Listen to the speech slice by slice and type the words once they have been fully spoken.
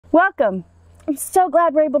Welcome. I'm so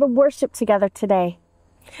glad we're able to worship together today.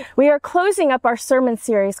 We are closing up our sermon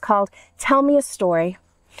series called Tell Me a Story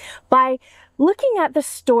by looking at the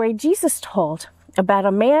story Jesus told about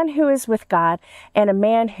a man who is with God and a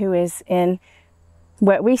man who is in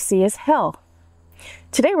what we see as hell.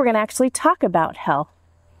 Today we're going to actually talk about hell.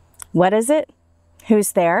 What is it?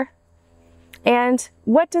 Who's there? And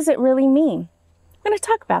what does it really mean? I'm going to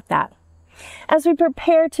talk about that. As we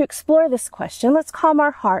prepare to explore this question, let's calm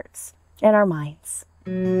our hearts and our minds.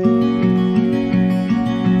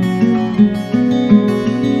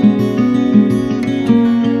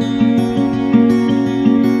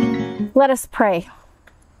 Let us pray.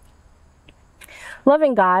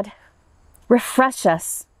 Loving God, refresh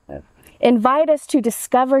us. Invite us to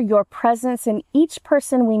discover your presence in each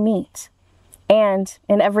person we meet and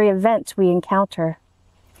in every event we encounter.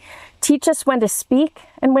 Teach us when to speak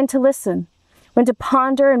and when to listen, when to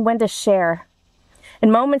ponder and when to share. In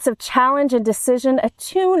moments of challenge and decision,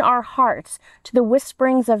 attune our hearts to the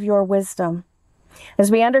whisperings of your wisdom. As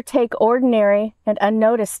we undertake ordinary and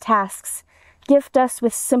unnoticed tasks, gift us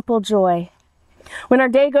with simple joy. When our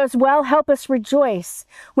day goes well, help us rejoice.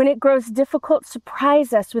 When it grows difficult,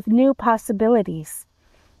 surprise us with new possibilities.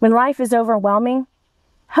 When life is overwhelming,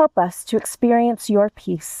 help us to experience your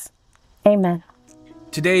peace. Amen.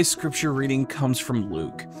 Today's scripture reading comes from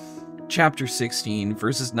Luke, chapter 16,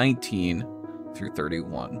 verses 19 through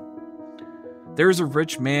 31. There is a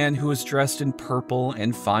rich man who was dressed in purple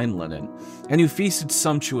and fine linen, and who feasted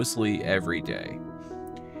sumptuously every day.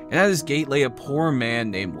 And at his gate lay a poor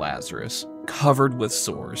man named Lazarus, covered with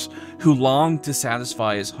sores, who longed to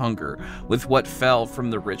satisfy his hunger with what fell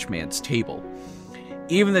from the rich man's table.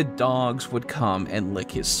 Even the dogs would come and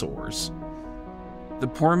lick his sores. The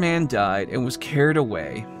poor man died and was carried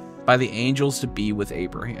away by the angels to be with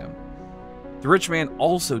Abraham. The rich man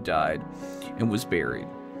also died and was buried.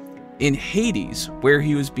 In Hades, where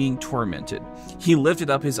he was being tormented, he lifted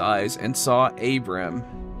up his eyes and saw Abraham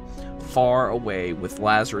far away with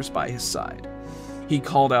Lazarus by his side. He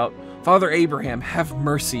called out, "Father Abraham, have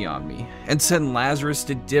mercy on me, and send Lazarus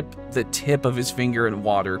to dip the tip of his finger in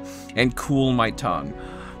water and cool my tongue,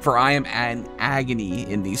 for I am in agony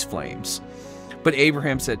in these flames." But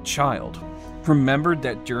Abraham said, "Child, remember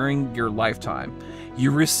that during your lifetime you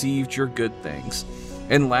received your good things,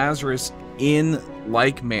 and Lazarus in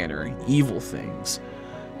like manner evil things.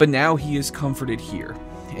 But now he is comforted here,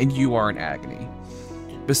 and you are in agony.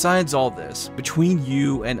 Besides all this, between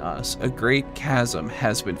you and us a great chasm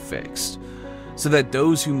has been fixed, so that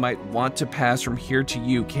those who might want to pass from here to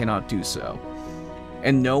you cannot do so,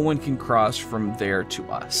 and no one can cross from there to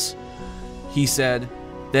us." He said,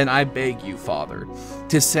 "Then I beg you, Father,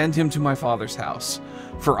 to send him to my father's house,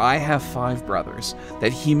 for I have 5 brothers,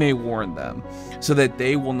 that he may warn them, so that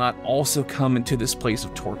they will not also come into this place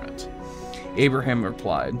of torment." Abraham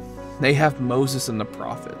replied, "They have Moses and the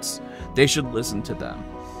prophets. They should listen to them."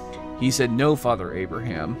 He said, "No, Father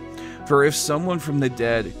Abraham, for if someone from the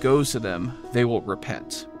dead goes to them, they will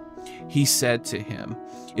repent." He said to him,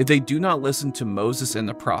 "If they do not listen to Moses and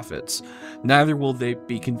the prophets, neither will they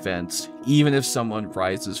be convinced, even if someone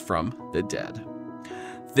rises from the dead."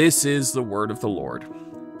 This is the word of the Lord.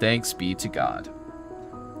 Thanks be to God.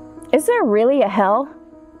 Is there really a hell?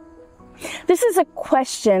 This is a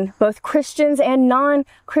question both Christians and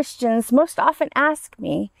non-Christians most often ask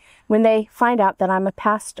me when they find out that I'm a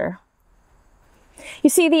pastor. You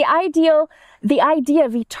see, the idea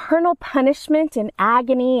of eternal punishment and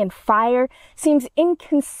agony and fire seems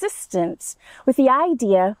inconsistent with the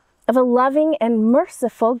idea of a loving and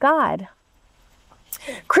merciful God.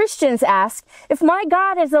 Christians ask, if my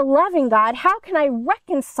God is a loving God, how can I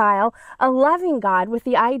reconcile a loving God with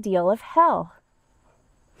the ideal of hell?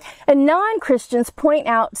 And non-Christians point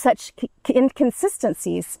out such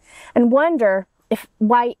inconsistencies and wonder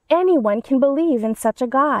why anyone can believe in such a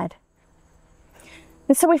God.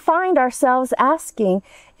 And so we find ourselves asking,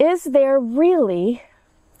 is there really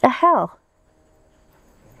a hell?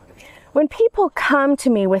 When people come to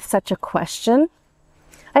me with such a question,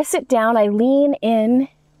 I sit down, I lean in,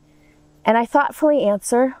 and I thoughtfully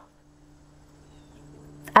answer,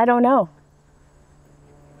 I don't know.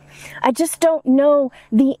 I just don't know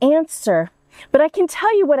the answer, but I can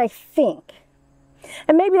tell you what I think.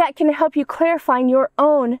 And maybe that can help you clarify your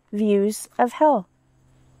own views of hell.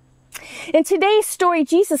 In today's story,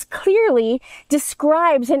 Jesus clearly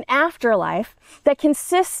describes an afterlife that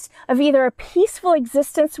consists of either a peaceful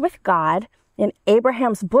existence with God in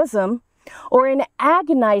Abraham's bosom or an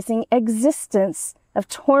agonizing existence of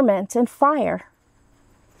torment and fire.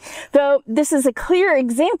 Though this is a clear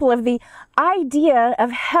example of the idea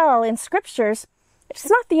of hell in scriptures, it's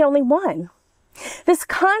not the only one. This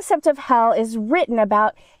concept of hell is written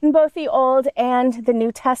about in both the Old and the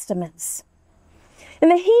New Testaments. In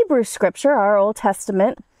the Hebrew scripture, our Old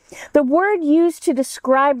Testament, the word used to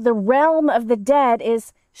describe the realm of the dead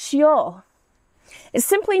is Sheol. It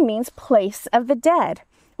simply means place of the dead,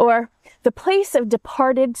 or the place of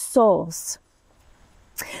departed souls.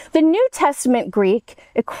 The New Testament Greek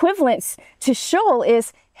equivalent to Sheol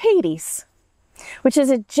is Hades, which is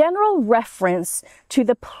a general reference to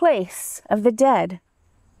the place of the dead.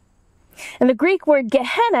 And the Greek word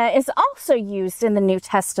Gehenna is also used in the New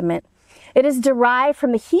Testament. It is derived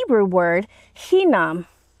from the Hebrew word Hinnom.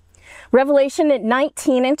 Revelation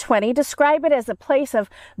 19 and 20 describe it as a place of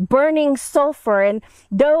burning sulfur, and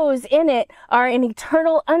those in it are in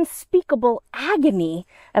eternal, unspeakable agony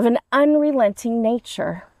of an unrelenting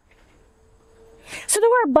nature. So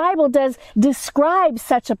though our Bible does describe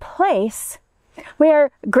such a place, we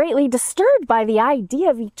are greatly disturbed by the idea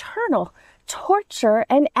of eternal torture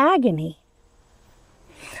and agony.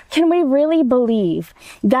 Can we really believe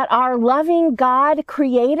that our loving God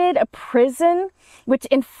created a prison which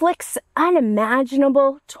inflicts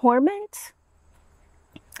unimaginable torment?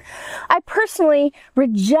 I personally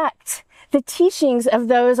reject the teachings of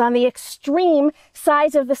those on the extreme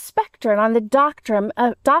sides of the spectrum on the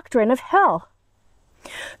doctrine of hell.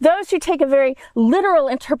 Those who take a very literal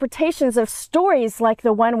interpretations of stories like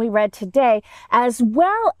the one we read today, as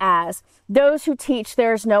well as those who teach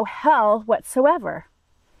there is no hell whatsoever.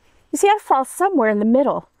 You see, I fall somewhere in the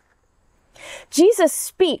middle. Jesus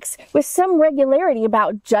speaks with some regularity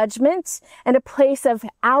about judgment and a place of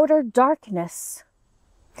outer darkness.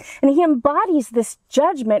 And he embodies this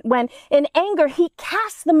judgment when, in anger, he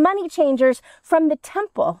casts the money changers from the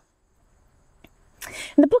temple.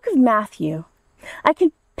 In the book of Matthew, I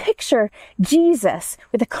can picture Jesus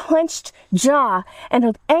with a clenched jaw and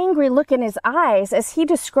an angry look in his eyes as he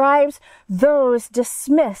describes those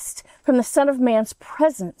dismissed from the Son of Man's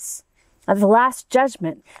presence of the last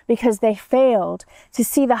judgment because they failed to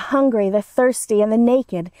see the hungry, the thirsty, and the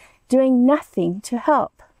naked, doing nothing to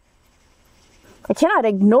help. I cannot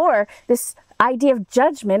ignore this idea of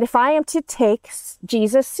judgment if I am to take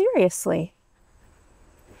Jesus seriously.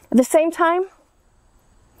 At the same time,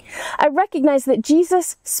 I recognize that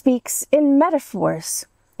Jesus speaks in metaphors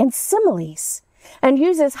and similes and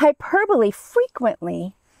uses hyperbole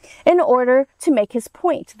frequently in order to make his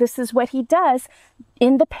point. This is what he does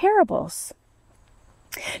in the parables.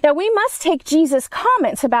 Now, we must take Jesus'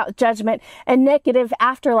 comments about judgment and negative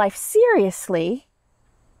afterlife seriously,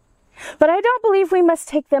 but I don't believe we must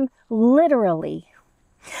take them literally.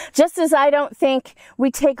 Just as I don't think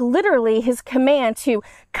we take literally his command to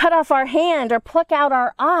cut off our hand or pluck out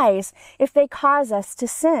our eyes if they cause us to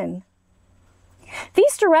sin.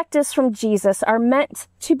 These directives from Jesus are meant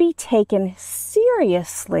to be taken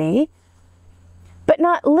seriously, but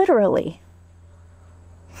not literally.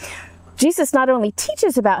 Jesus not only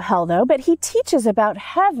teaches about hell, though, but he teaches about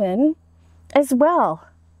heaven as well.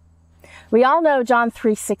 We all know John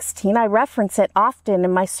 3:16. I reference it often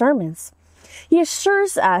in my sermons. He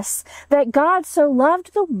assures us that God so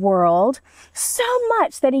loved the world so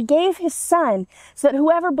much that he gave his son so that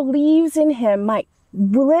whoever believes in him might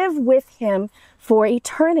live with him for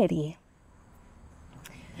eternity.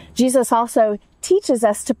 Jesus also teaches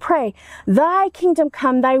us to pray, "Thy kingdom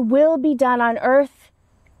come, thy will be done on earth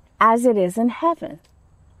as it is in heaven."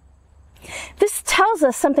 This tells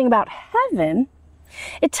us something about heaven.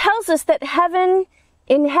 It tells us that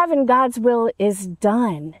in heaven, God's will is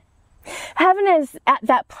done. Heaven is at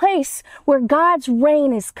that place where God's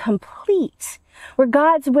reign is complete, where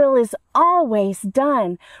God's will is always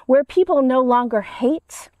done, where people no longer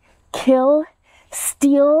hate, kill,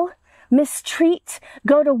 steal, mistreat,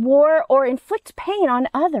 go to war, or inflict pain on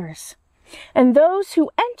others. And those who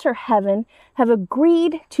enter heaven have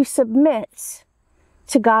agreed to submit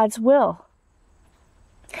to God's will.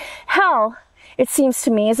 Hell, it seems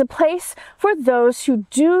to me, is a place for those who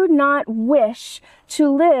do not wish to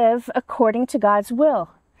live according to God's will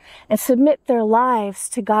and submit their lives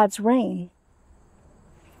to God's reign.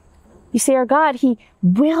 You see, our God, he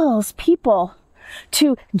wills people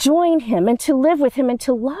to join him and to live with him and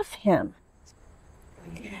to love him.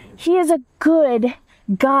 He is a good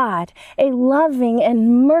God, a loving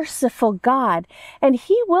and merciful God, and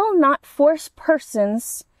he will not force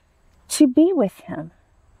persons to be with him.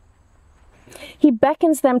 He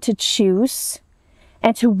beckons them to choose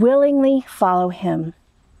and to willingly follow him.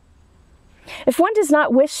 If one does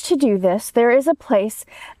not wish to do this, there is a place,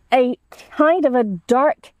 a kind of a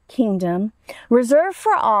dark kingdom, reserved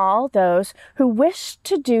for all those who wish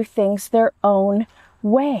to do things their own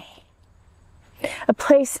way. A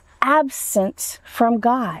place absent from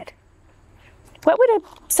God. What would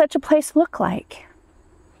such a place look like?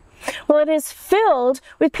 Well, it is filled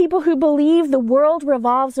with people who believe the world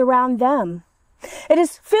revolves around them. It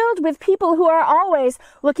is filled with people who are always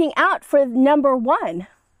looking out for number one.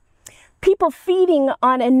 People feeding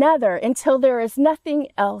on another until there is nothing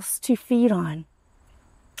else to feed on.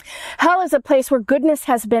 Hell is a place where goodness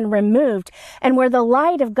has been removed and where the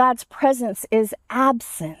light of God's presence is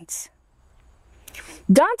absent.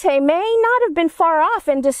 Dante may not have been far off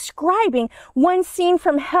in describing one scene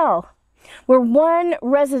from hell where one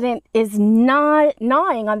resident is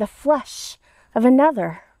gnawing on the flesh of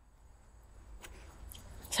another.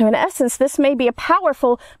 So in essence, this may be a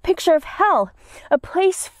powerful picture of hell, a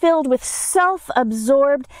place filled with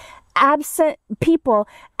self-absorbed, absent people,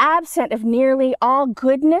 absent of nearly all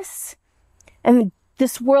goodness. And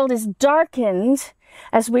this world is darkened,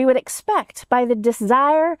 as we would expect, by the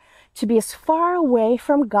desire to be as far away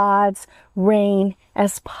from God's reign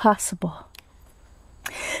as possible.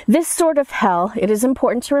 This sort of hell, it is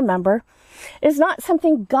important to remember, is not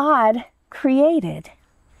something God created.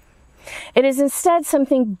 It is instead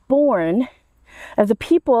something born of the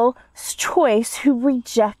people's choice who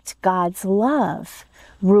reject God's love,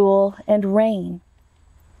 rule, and reign.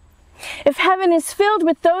 If heaven is filled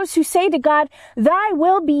with those who say to God, "Thy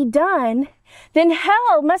will be done," then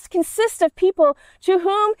hell must consist of people to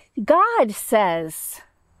whom God says,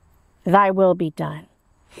 "Thy will be done."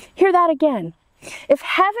 Hear that again. If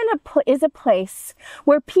heaven is a place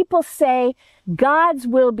where people say, "God's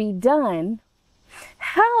will be done,"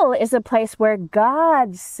 hell is a place where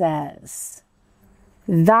God says,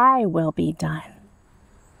 "Thy will be done."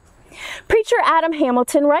 Preacher Adam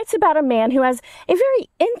Hamilton writes about a man who has a very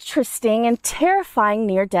interesting and terrifying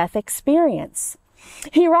near-death experience.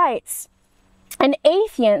 He writes, an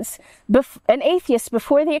atheist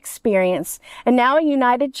before the experience, and now a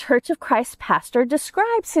United Church of Christ pastor,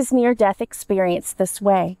 describes his near-death experience this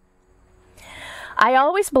way. "I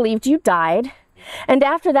always believed you died, and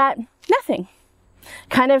after that, nothing.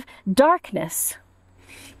 Kind of darkness.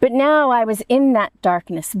 But now I was in that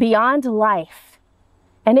darkness, beyond life.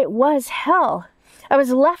 And it was hell. I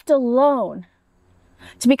was left alone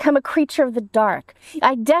to become a creature of the dark.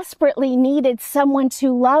 I desperately needed someone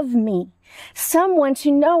to love me, someone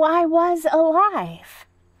to know I was alive."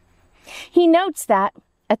 He notes that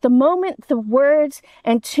at the moment the words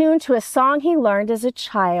and tune to a song he learned as a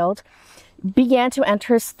child began to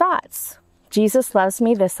enter his thoughts. "Jesus loves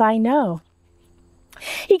me, this I know."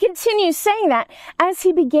 He continues saying that as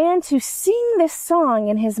he began to sing this song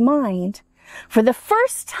in his mind, "For the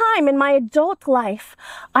first time in my adult life,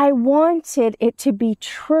 I wanted it to be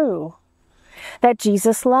true that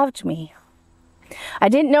Jesus loved me. I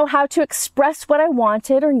didn't know how to express what I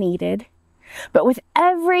wanted or needed, but with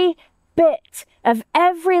every bit of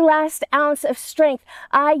every last ounce of strength,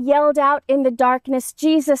 I yelled out in the darkness,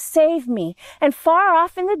 'Jesus, save me!' And far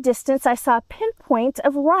off in the distance, I saw a pinpoint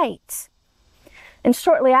of light. And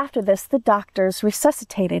shortly after this, the doctors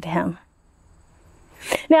resuscitated him."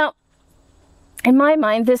 Now, in my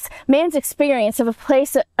mind, this man's experience of a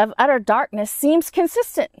place of utter darkness seems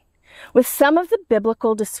consistent with some of the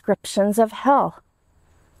biblical descriptions of hell.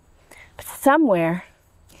 But somewhere,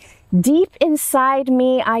 deep inside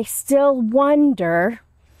me, I still wonder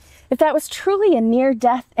if that was truly a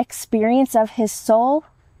near-death experience of his soul,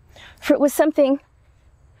 for it was something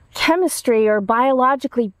chemistry or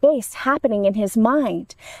biologically based happening in his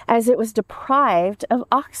mind as it was deprived of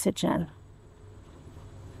oxygen.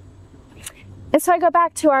 And so I go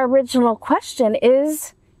back to our original question,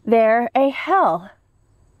 is there a hell?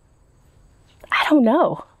 I don't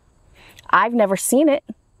know. I've never seen it.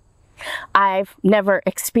 I've never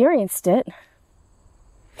experienced it.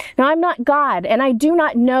 Now, I'm not God, and I do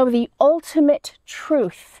not know the ultimate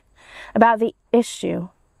truth about the issue.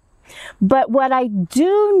 But what I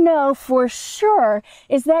do know for sure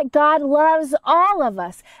is that God loves all of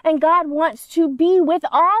us, and God wants to be with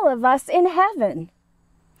all of us in heaven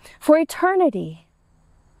for eternity.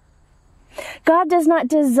 God does not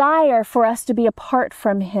desire for us to be apart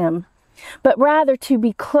from Him, but rather to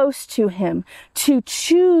be close to Him, to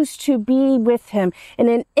choose to be with Him in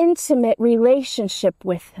an intimate relationship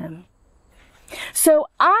with Him. So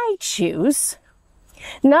I choose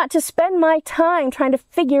not to spend my time trying to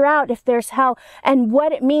figure out if there's hell and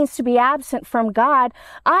what it means to be absent from God.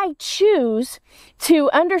 I choose to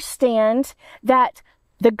understand that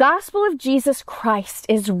the gospel of Jesus Christ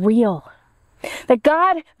is real. That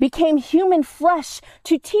God became human flesh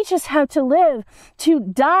to teach us how to live, to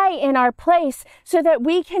die in our place so that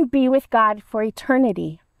we can be with God for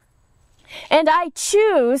eternity. And I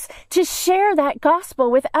choose to share that gospel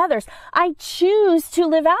with others. I choose to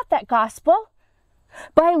live out that gospel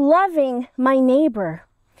by loving my neighbor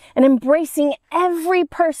and embracing every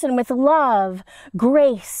person with love,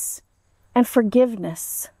 grace, and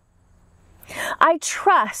forgiveness. I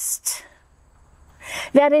trust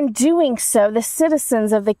that in doing so, the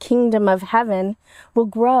citizens of the kingdom of heaven will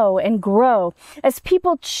grow and grow as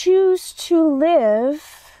people choose to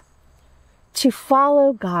live, to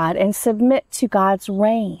follow God and submit to God's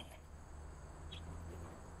reign.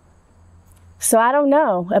 So I don't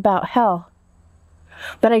know about hell,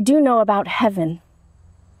 but I do know about heaven.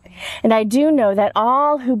 And I do know that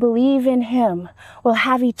all who believe in him will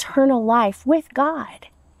have eternal life with God.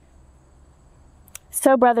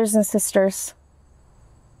 So, brothers and sisters,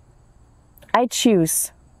 I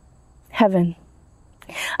choose heaven.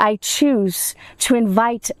 I choose to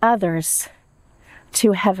invite others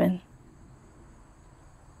to heaven.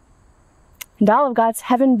 And all of God's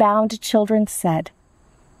heaven-bound children said,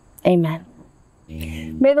 Amen.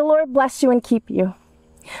 May the Lord bless you and keep you.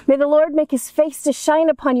 May the Lord make his face to shine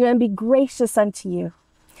upon you and be gracious unto you.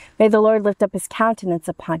 May the Lord lift up his countenance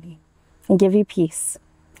upon you and give you peace.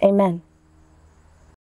 Amen.